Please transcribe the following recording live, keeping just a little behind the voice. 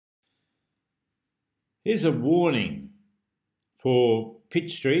Here's a warning for Pitt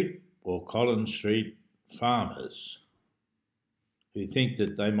Street or Collins Street farmers who think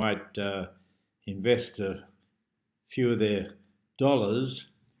that they might invest a few of their dollars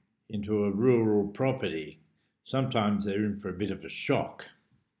into a rural property. Sometimes they're in for a bit of a shock.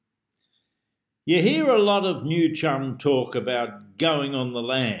 You hear a lot of new chum talk about going on the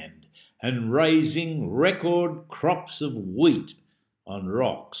land and raising record crops of wheat on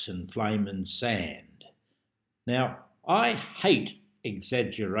rocks and flaming sand. Now, I hate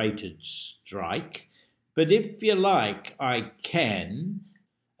exaggerated strike, but if you like, I can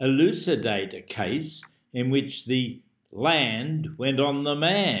elucidate a case in which the land went on the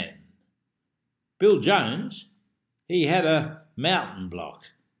man. Bill Jones, he had a mountain block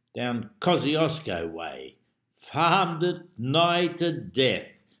down Kosciuszko way, farmed it nigh to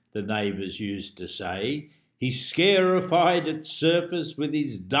death, the neighbours used to say. He scarified its surface with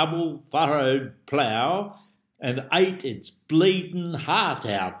his double-furrowed plough and ate its bleeding heart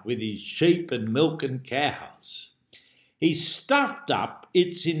out with his sheep and milking cows. He stuffed up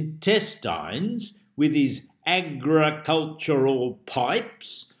its intestines with his agricultural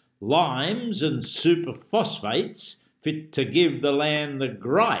pipes, limes and superphosphates fit to give the land the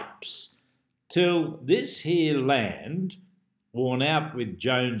gripes, till this here land, worn out with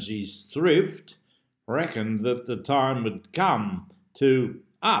Jonesy's thrift, reckoned that the time would come to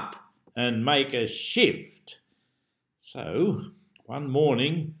up and make a shift. So, one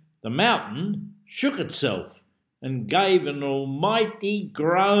morning, the mountain shook itself and gave an almighty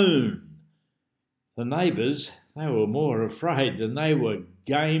groan. The neighbours, they were more afraid than they were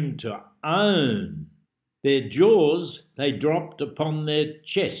game to own. Their jaws they dropped upon their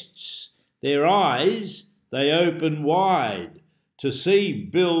chests, their eyes they opened wide, to see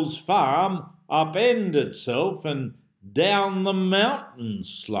Bill's farm upend itself and down the mountain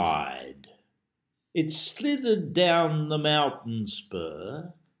slide. It slithered down the mountain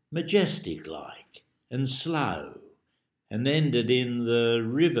spur, majestic-like and slow, and ended in the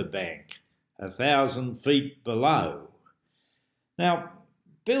river bank 1,000 feet below. Now,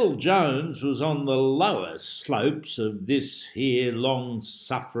 Bill Jones was on the lower slopes of this here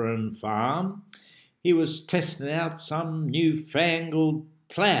long-suffering farm. He was testing out some new-fangled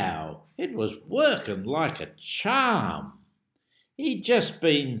plough. It was working like a charm. He'd just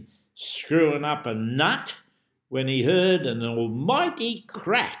been screwing up a nut when he heard an almighty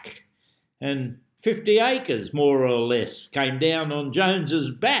crack, and 50 acres, more or less, came down on Jones's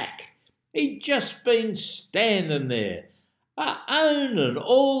back. He'd just been standing there, owning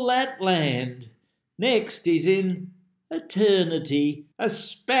all that land. Next he's in eternity, a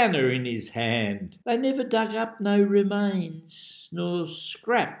spanner in his hand. They never dug up no remains, nor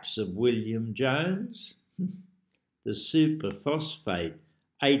scraps of William Jones. The superphosphate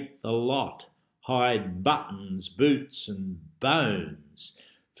ate the lot, hide, buttons, boots and bones.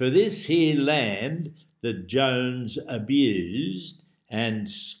 For this here land that Jones abused and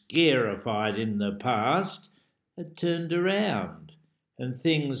scarified in the past had turned around and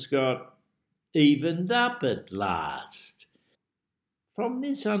things got evened up at last. From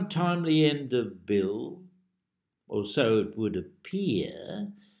this untimely end of Bill, or so it would appear,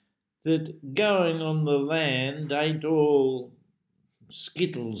 that going on the land ain't all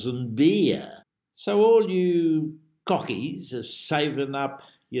skittles and beer. So all you cockies are saving up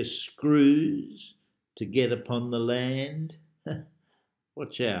your screws to get upon the land.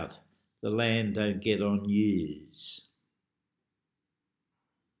 Watch out, the land don't get on yous.